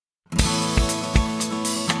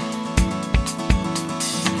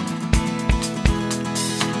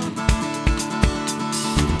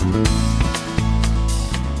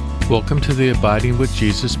Welcome to the Abiding with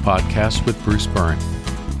Jesus podcast with Bruce Byrne.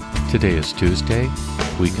 Today is Tuesday,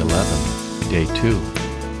 week 11, day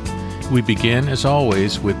 2. We begin, as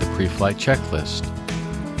always, with the pre-flight checklist.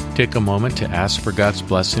 Take a moment to ask for God's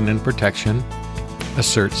blessing and protection,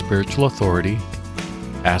 assert spiritual authority,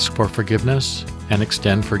 ask for forgiveness, and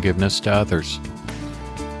extend forgiveness to others.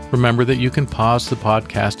 Remember that you can pause the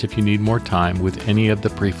podcast if you need more time with any of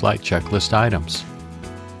the pre-flight checklist items.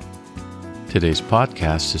 Today's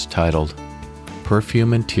podcast is titled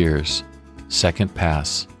Perfume and Tears, Second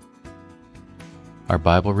Pass. Our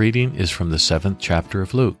Bible reading is from the 7th chapter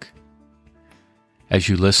of Luke. As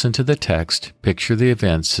you listen to the text, picture the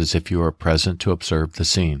events as if you are present to observe the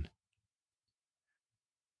scene.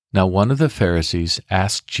 Now one of the Pharisees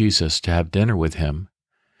asked Jesus to have dinner with him,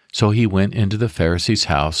 so he went into the Pharisee's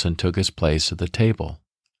house and took his place at the table.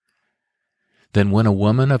 Then when a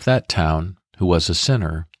woman of that town, who was a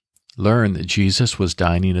sinner, learned that Jesus was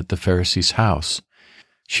dining at the Pharisee's house,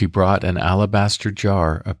 she brought an alabaster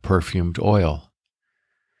jar of perfumed oil.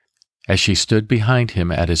 As she stood behind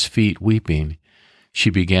him at his feet weeping, she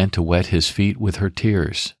began to wet his feet with her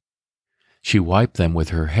tears. She wiped them with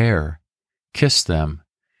her hair, kissed them,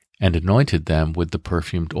 and anointed them with the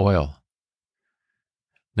perfumed oil.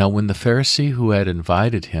 Now when the Pharisee who had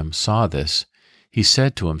invited him saw this, he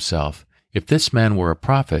said to himself, "If this man were a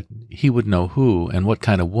prophet, he would know who and what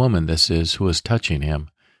kind of woman this is who is touching him,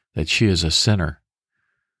 that she is a sinner."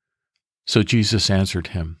 So Jesus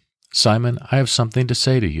answered him, "Simon, I have something to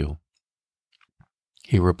say to you."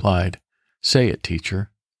 He replied, "Say it,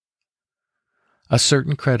 teacher." A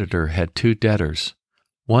certain creditor had 2 debtors.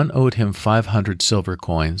 One owed him 500 silver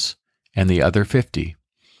coins, and the other 50.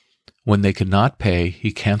 When they could not pay,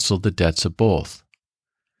 he canceled the debts of both.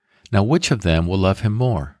 Now which of them will love him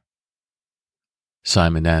more?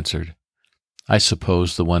 Simon answered, "I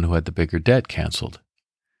suppose the one who had the bigger debt canceled."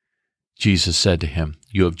 Jesus said to him,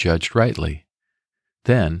 "You have judged rightly."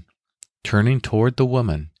 Then, turning toward the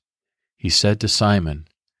woman, he said to Simon,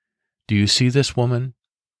 "Do you see this woman?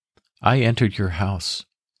 I entered your house.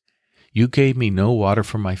 You gave me no water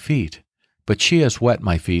for my feet, but she has wet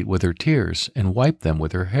my feet with her tears and wiped them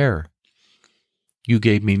with her hair. You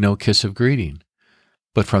gave me no kiss of greeting,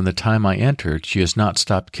 but from the time I entered she has not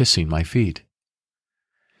stopped kissing my feet.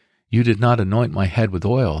 You did not anoint my head with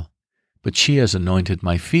oil, but she has anointed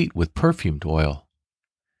my feet with perfumed oil.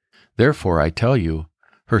 Therefore I tell you,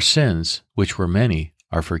 her sins, which were many,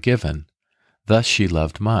 are forgiven. Thus she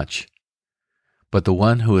loved much. But the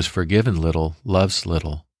one who is forgiven little loves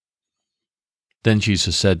little." Then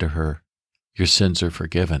Jesus said to her, "Your sins are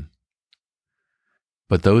forgiven."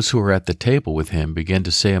 But those who were at the table with him began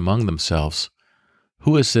to say among themselves,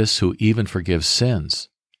 "Who is this who even forgives sins?"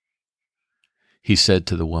 He said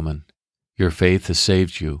to the woman, "Your faith has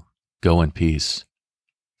saved you. Go in peace."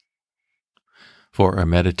 For our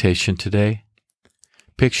meditation today,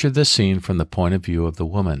 picture the scene from the point of view of the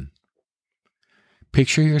woman.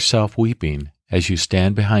 Picture yourself weeping as you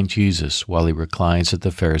stand behind Jesus while he reclines at the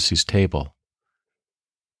Pharisee's table.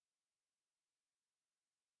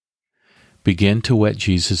 Begin to wet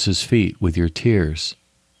Jesus' feet with your tears.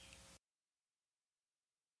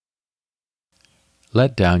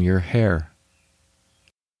 Let down your hair.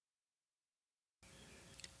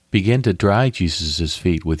 Begin to dry Jesus'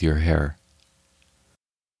 feet with your hair.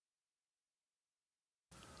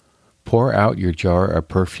 Pour out your jar of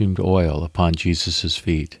perfumed oil upon Jesus'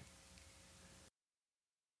 feet.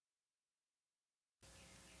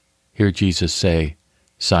 Hear Jesus say,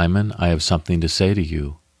 "Simon, I have something to say to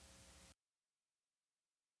you."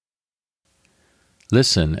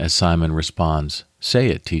 Listen as Simon responds, "Say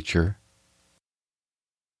it, teacher."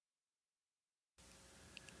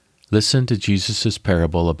 Listen to Jesus'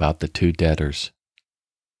 parable about the 2 debtors.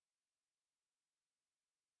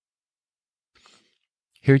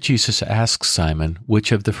 Here Jesus asks Simon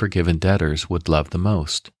which of the forgiven debtors would love the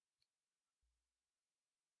most.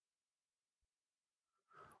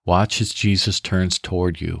 Watch as Jesus turns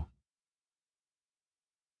toward you.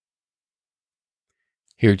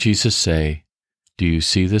 Hear Jesus say, "Do you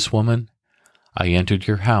see this woman? I entered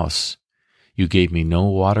your house. You gave me no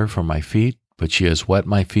water for my feet, but she has wet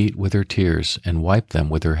my feet with her tears and wiped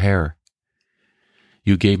them with her hair.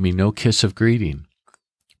 You gave me no kiss of greeting,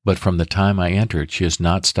 but from the time I entered she has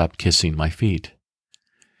not stopped kissing my feet.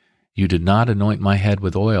 You did not anoint my head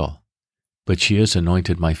with oil, but she has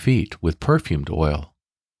anointed my feet with perfumed oil.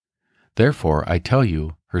 Therefore I tell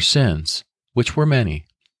you, her sins, which were many,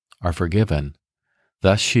 are forgiven.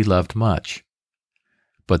 Thus she loved much.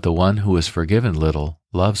 But the one who is forgiven little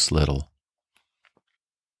loves little."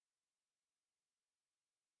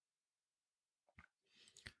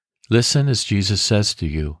 Listen as Jesus says to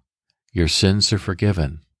you, your sins are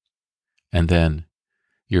forgiven, and then,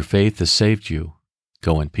 your faith has saved you.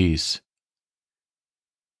 Go in peace.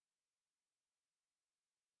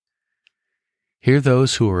 Hear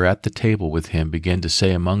those who are at the table with him begin to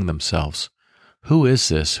say among themselves, "Who is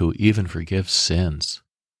this who even forgives sins?"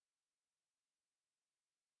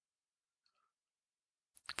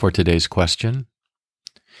 For today's question,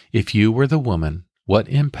 if you were the woman, what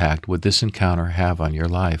impact would this encounter have on your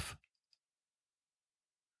life?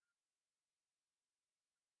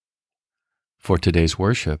 For today's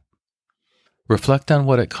worship, reflect on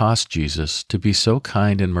what it cost Jesus to be so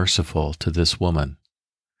kind and merciful to this woman.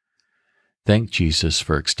 Thank Jesus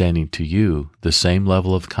for extending to you the same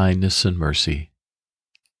level of kindness and mercy.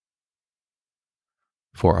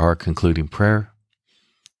 For our concluding prayer,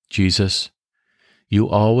 Jesus, you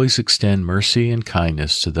always extend mercy and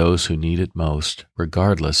kindness to those who need it most,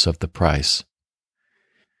 regardless of the price.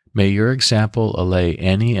 May your example allay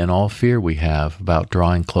any and all fear we have about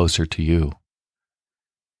drawing closer to you.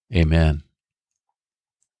 Amen.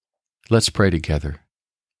 Let's pray together.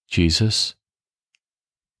 Jesus,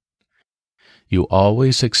 you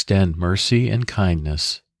always extend mercy and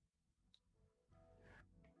kindness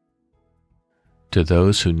to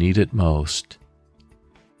those who need it most,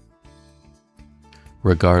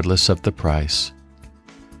 regardless of the price.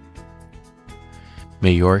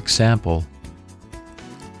 May your example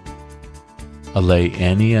allay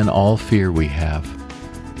any and all fear we have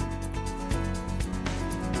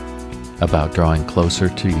about drawing closer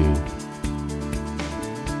to you.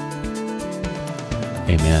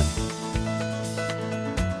 Amen.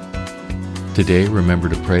 Today, remember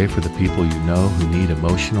to pray for the people you know who need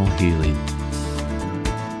emotional healing.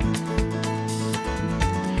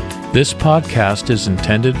 This podcast is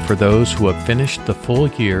intended for those who have finished the full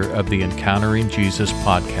year of the Encountering Jesus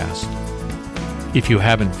podcast. If you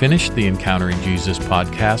haven't finished the Encountering Jesus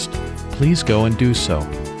podcast, please go and do so.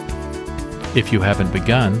 If you haven't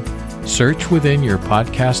begun, search within your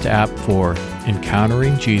podcast app for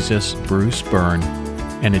Encountering Jesus Bruce Byrne,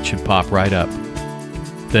 and it should pop right up.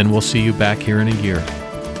 Then we'll see you back here in a year.